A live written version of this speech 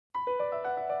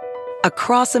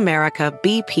Across America,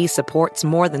 BP supports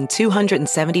more than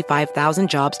 275,000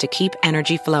 jobs to keep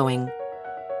energy flowing.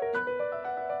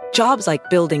 Jobs like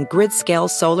building grid-scale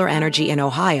solar energy in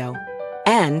Ohio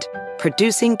and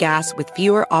producing gas with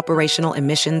fewer operational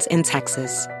emissions in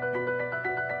Texas.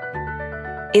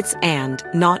 It's and,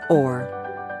 not or.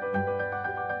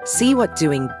 See what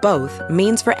doing both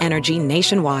means for energy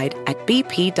nationwide at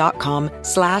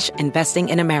bp.com/investing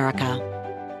in America.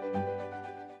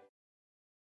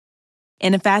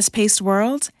 In a fast-paced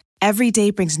world, every day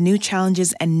brings new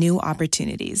challenges and new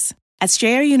opportunities. At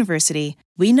Strayer University,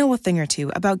 we know a thing or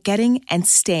two about getting and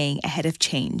staying ahead of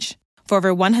change. For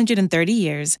over 130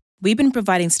 years, we've been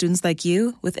providing students like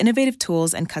you with innovative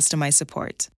tools and customized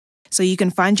support, so you can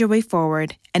find your way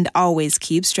forward and always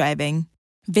keep striving.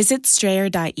 Visit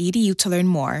strayer.edu to learn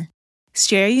more.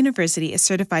 Strayer University is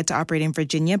certified to operate in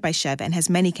Virginia by Chev and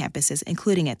has many campuses,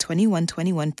 including at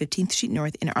 2121 15th Street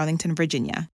North in Arlington,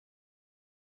 Virginia.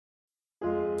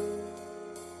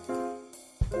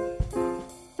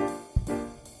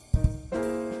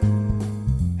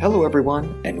 Hello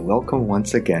everyone, and welcome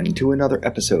once again to another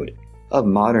episode of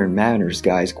Modern Manners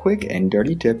Guy's quick and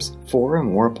dirty tips for a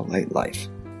more polite life.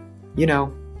 You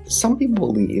know, some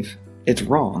people believe it's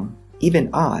wrong, even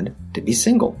odd, to be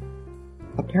single.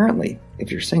 Apparently,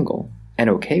 if you're single, and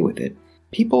okay with it,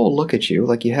 people will look at you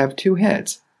like you have two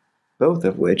heads, both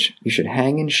of which you should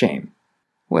hang in shame.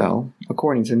 Well,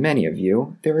 according to many of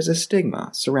you, there is a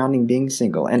stigma surrounding being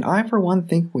single, and I for one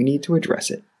think we need to address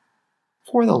it.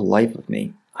 For the life of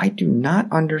me, I do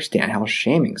not understand how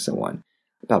shaming someone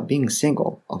about being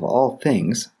single, of all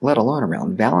things, let alone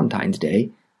around Valentine's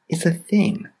Day, is a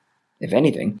thing. If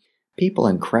anything, people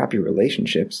in crappy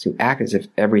relationships who act as if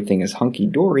everything is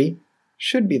hunky-dory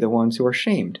should be the ones who are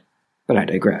shamed. But I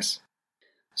digress.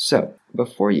 So,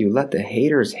 before you let the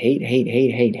haters hate,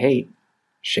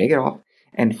 shake it off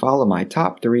and follow my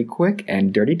top 3 quick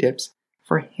and dirty tips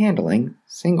for handling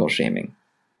single shaming.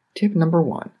 Tip number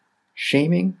 1.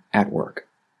 Shaming at work.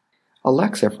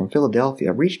 Alexa from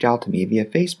Philadelphia reached out to me via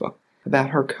Facebook about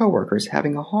her coworkers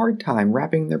having a hard time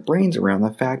wrapping their brains around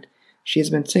the fact she has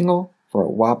been single for a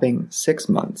whopping 6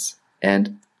 months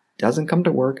and doesn't come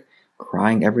to work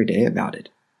crying every day about it.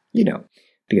 You know,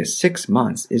 because 6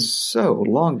 months is so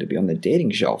long to be on the dating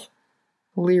shelf.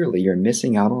 Clearly you're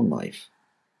missing out on life.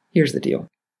 Here's the deal.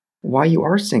 Why you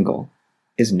are single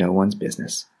is no one's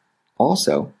business.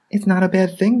 Also, it's not a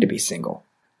bad thing to be single.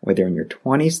 Whether in your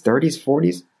 20s, 30s,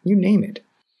 40s, you name it.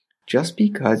 Just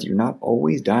because you're not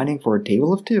always dining for a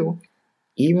table of 2,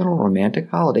 even on romantic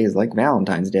holidays like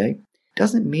Valentine's Day,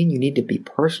 doesn't mean you need to be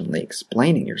personally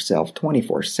explaining yourself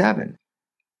 24/7.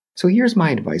 So here's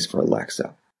my advice for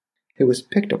Alexa, who was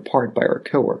picked apart by her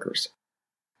coworkers.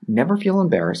 Never feel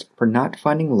embarrassed for not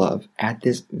finding love at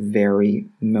this very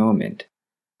moment.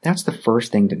 That's the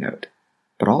first thing to note.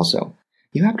 But also,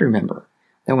 you have to remember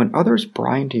that when others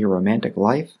pry into your romantic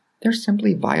life, they're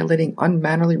simply violating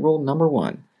unmannerly rule number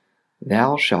 1,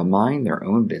 thou shalt mind their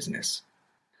own business.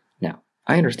 Now,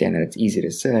 I understand that it's easy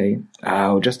to say,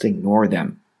 oh, just ignore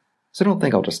them. So don't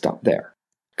think I'll just stop there.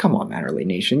 Come on, Mannerly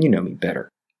Nation, you know me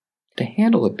better. To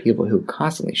handle the people who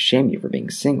constantly shame you for being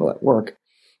single at work,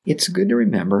 it's good to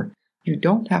remember you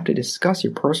don't have to discuss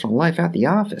your personal life at the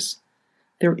office.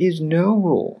 There is no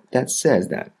rule that says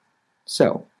that.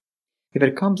 So, if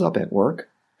it comes up at work,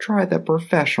 try the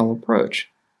professional approach.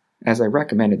 As I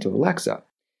recommended to Alexa,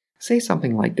 say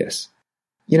something like this.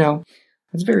 You know,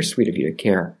 it's very sweet of you to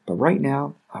care, but right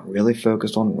now, I'm really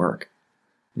focused on work.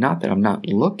 Not that I'm not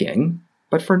looking,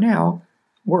 but for now,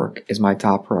 work is my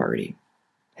top priority.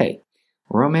 Hey,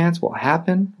 romance will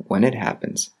happen when it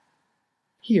happens.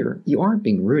 Here, you aren't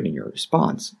being rude in your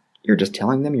response. You're just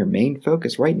telling them your main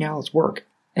focus right now is work,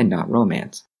 and not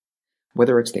romance.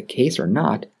 Whether it's the case or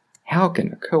not, how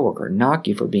can a coworker knock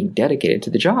you for being dedicated to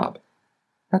the job?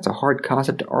 That's a hard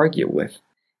concept to argue with,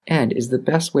 and is the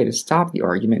best way to stop the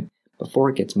argument before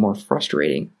it gets more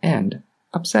frustrating and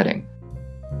upsetting.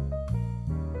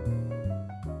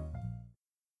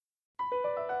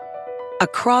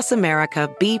 Across America,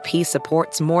 BP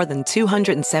supports more than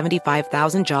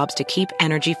 275,000 jobs to keep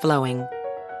energy flowing.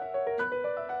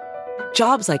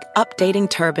 Jobs like updating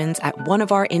turbines at one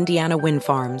of our Indiana wind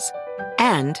farms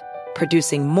and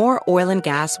producing more oil and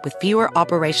gas with fewer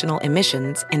operational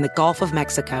emissions in the Gulf of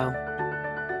Mexico.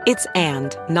 It's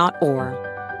and, not or.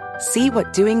 See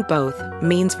what doing both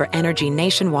means for energy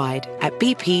nationwide at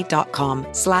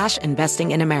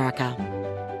bp.com/investing in America.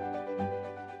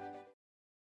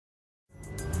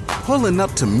 Pulling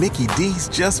up to Mickey D's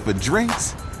just for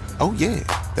drinks? Oh yeah,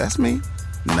 that's me.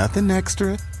 Nothing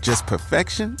extra, just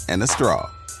perfection and a straw.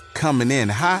 Coming in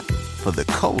hot for the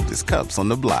coldest cups on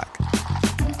the block.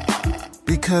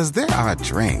 Because there are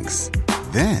drinks.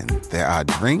 Then there are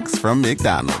drinks from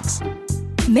McDonald's.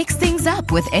 Mix things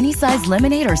up with any size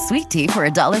lemonade or sweet tea for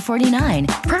 $1.49.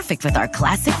 Perfect with our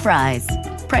classic fries.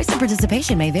 Price and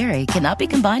participation may vary. Cannot be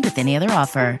combined with any other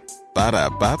offer.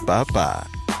 Ba-da-ba-ba-ba.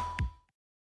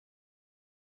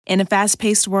 In a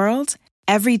fast-paced world,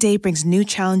 every day brings new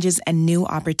challenges and new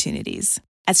opportunities.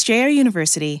 At Strayer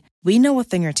University, we know a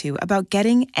thing or two about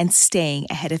getting and staying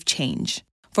ahead of change.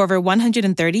 For over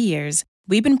 130 years,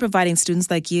 we've been providing students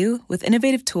like you with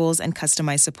innovative tools and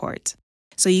customized support,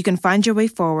 so you can find your way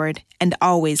forward and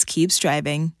always keep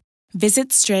striving.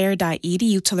 Visit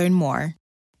strayer.edu to learn more.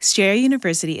 Strayer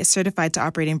University is certified to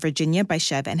operate in Virginia by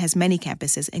Chev and has many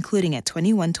campuses, including at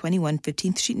 2121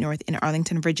 15th Street North in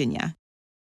Arlington, Virginia.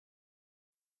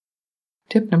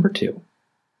 Tip number 2.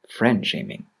 Friend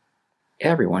shaming.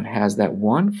 Everyone has that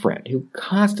one friend who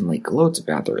constantly gloats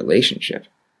about their relationship.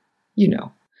 You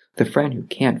know, the friend who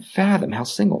can't fathom how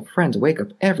single friends wake up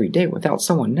every day without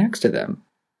someone next to them.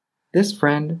 This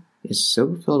friend is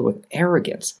so filled with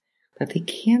arrogance that they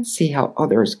can't see how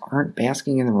others aren't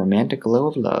basking in the romantic glow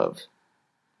of love.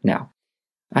 Now,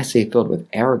 I say filled with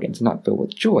arrogance, not filled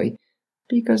with joy,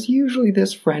 because usually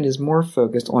this friend is more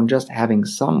focused on just having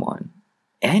someone,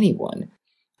 anyone,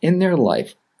 in their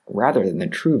life rather than the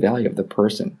true value of the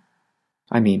person.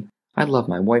 I mean, I love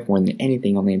my wife more than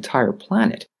anything on the entire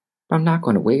planet, but I'm not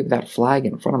going to wave that flag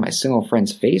in front of my single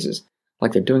friends' faces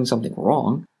like they're doing something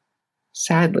wrong.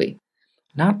 Sadly,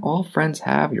 not all friends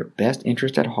have your best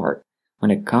interest at heart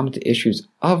when it comes to issues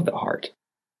of the heart.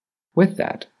 With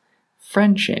that,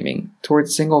 friend shaming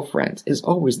towards single friends is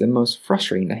always the most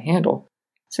frustrating to handle,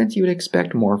 since you would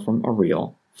expect more from a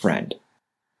real friend.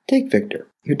 Take Victor,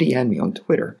 who DM'd me on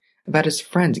Twitter about his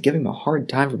friends giving him a hard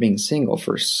time for being single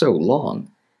for so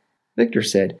long. Victor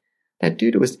said that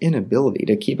due to his inability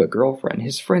to keep a girlfriend,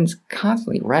 his friends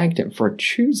constantly ragged him for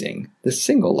choosing the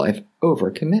single life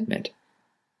over commitment.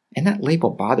 And that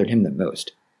label bothered him the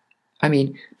most. I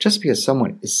mean, just because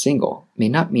someone is single may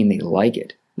not mean they like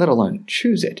it, let alone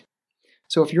choose it.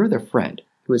 So if you're the friend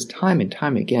who is time and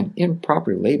time again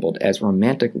improperly labeled as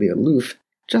romantically aloof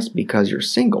just because you're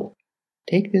single,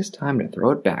 take this time to throw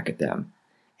it back at them.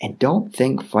 And don't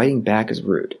think fighting back is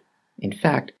rude. In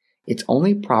fact, it's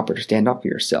only proper to stand up for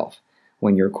yourself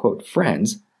when your, quote,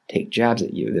 friends take jabs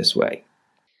at you this way.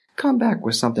 Come back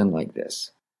with something like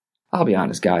this. I'll be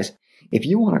honest, guys. If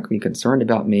you want to be concerned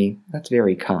about me, that's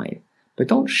very kind. But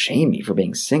don't shame me for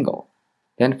being single.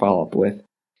 Then follow up with,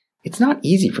 it's not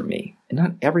easy for me, and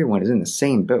not everyone is in the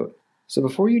same boat. So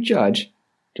before you judge,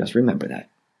 just remember that.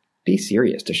 Be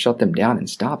serious to shut them down and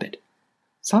stop it.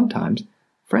 Sometimes,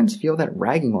 friends feel that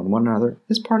ragging on one another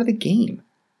is part of the game,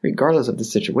 regardless of the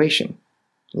situation.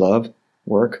 Love,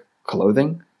 work,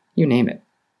 clothing, you name it.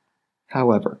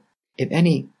 However, if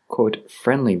any, quote,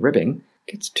 friendly ribbing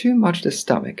gets too much to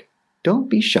stomach, don't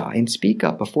be shy and speak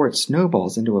up before it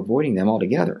snowballs into avoiding them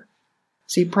altogether.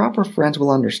 See, proper friends will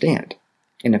understand.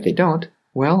 And if they don't,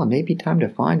 well, it may be time to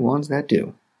find ones that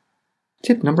do.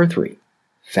 Tip number 3.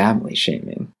 Family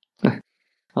shaming.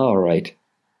 Alright.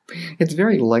 It's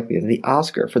very likely that the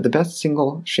Oscar for the best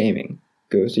single shaming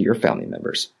goes to your family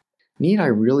members. Need I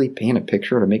really paint a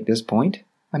picture to make this point?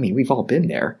 I mean, we've all been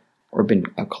there, or been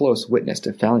a close witness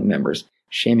to family members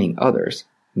shaming others,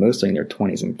 mostly in their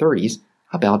 20s and 30s,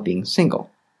 about being single.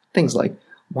 Things like,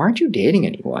 why aren't you dating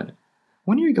anyone?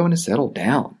 When are you going to settle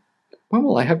down? When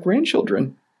will I have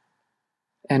grandchildren?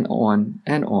 And on,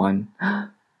 and on,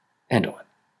 and on.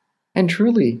 And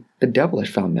truly, the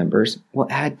devilish family members will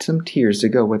add some tears to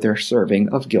go with their serving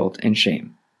of guilt and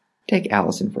shame. Take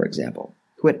Allison, for example,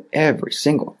 who at every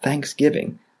single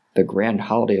Thanksgiving, the grand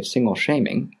holiday of single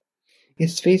shaming,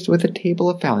 is faced with a table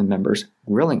of family members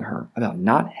grilling her about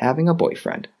not having a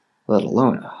boyfriend, let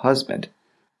alone a husband.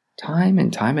 Time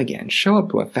and time again, show up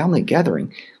to a family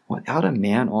gathering without a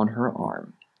man on her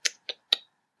arm.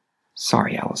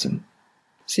 Sorry, Allison.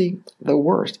 See, the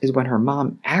worst is when her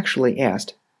mom actually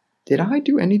asked, did I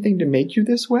do anything to make you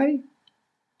this way?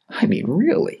 I mean,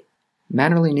 really?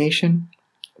 Mannerly Nation,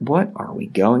 what are we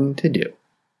going to do?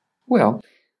 Well,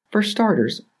 for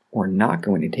starters, we're not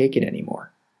going to take it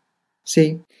anymore.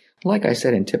 See, like I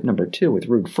said in tip number 2 with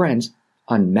rude friends,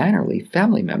 unmannerly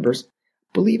family members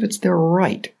believe it's their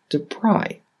right to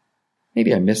pry.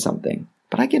 Maybe I missed something,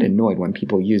 but I get annoyed when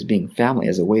people use being family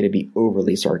as a way to be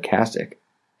overly sarcastic.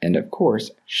 And of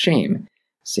course, shame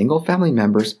single family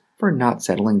members for not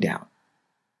settling down.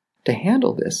 To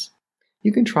handle this,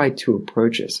 you can try 2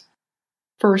 approaches.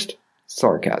 First,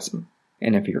 sarcasm.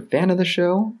 And if you're a fan of the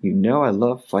show, you know I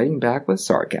love fighting back with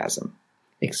sarcasm.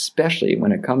 especially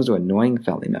when it comes to annoying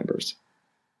family members.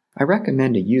 I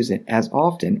recommend to use it as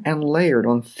often and layered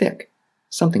on thick.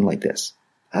 Something like this.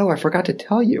 Oh, I forgot to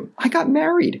tell you. I got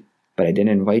married, but I didn't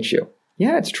invite you.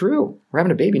 Yeah, it's true. We're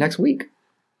having a baby next week.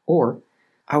 Or,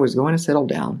 I was going to settle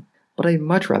down, but I'd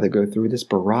much rather go through this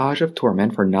barrage of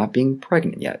torment for not being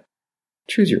pregnant yet.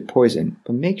 Choose your poison,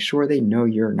 but make sure they know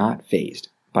you're not fazed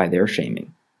by their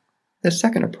shaming. The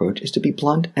second approach is to be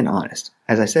blunt and honest,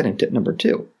 as I said in tip number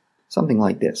 2. Something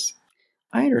like this.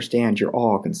 I understand you're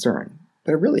all concerned,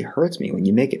 but it really hurts me when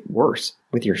you make it worse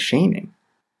with your shaming.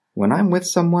 When I'm with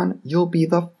someone, you'll be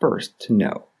the first to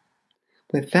know.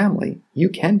 With family, you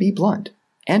can be blunt,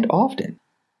 and often.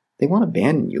 They won't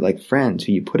abandon you like friends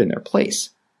who you put in their place.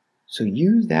 So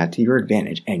use that to your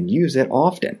advantage and use it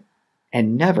often.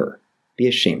 And never be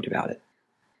ashamed about it.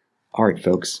 Alright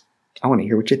folks, I want to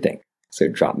hear what you think, so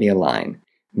drop me a line.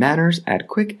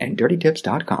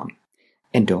 manners@quickanddirtytips.com.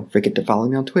 And don't forget to follow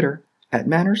me on Twitter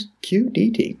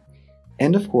 @MannersQDT.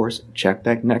 And of course, check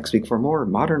back next week for more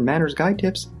Modern Manners Guide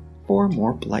tips for a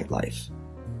more polite life.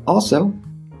 Also,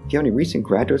 if you have any recent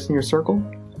graduates in your circle,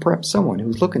 or perhaps someone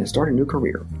who's looking to start a new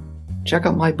career, check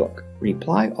out my book,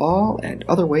 Reply All and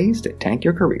Other Ways to Tank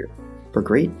Your Career, for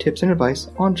great tips and advice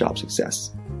on job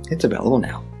success. It's available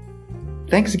now.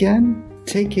 Thanks again,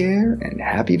 take care, and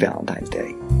happy Valentine's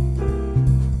Day.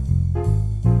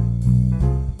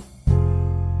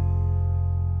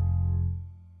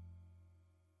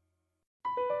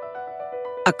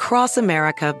 Across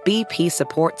America, BP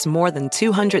supports more than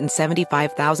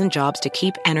 275,000 jobs to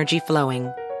keep energy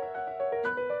flowing.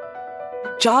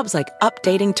 Jobs like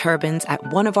updating turbines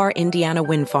at one of our Indiana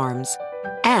wind farms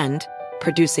and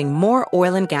producing more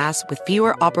oil and gas with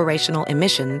fewer operational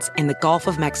emissions in the Gulf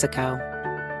of Mexico.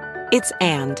 It's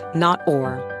and, not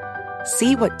or.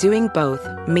 See what doing both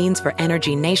means for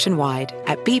energy nationwide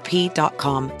at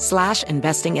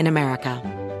bp.com/investing in America.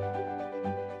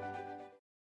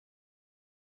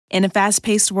 In a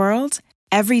fast-paced world,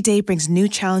 every day brings new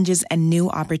challenges and new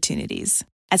opportunities.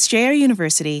 At Strayer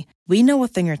University, we know a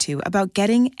thing or two about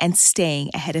getting and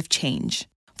staying ahead of change.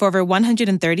 For over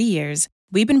 130 years,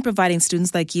 we've been providing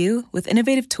students like you with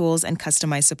innovative tools and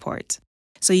customized support,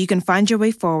 so you can find your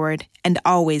way forward and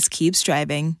always keep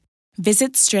striving.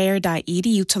 Visit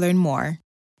strayer.edu to learn more.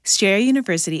 Strayer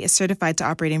University is certified to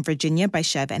operate in Virginia by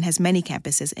Chev and has many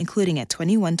campuses, including at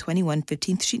 2121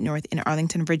 15th Street North in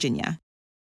Arlington, Virginia.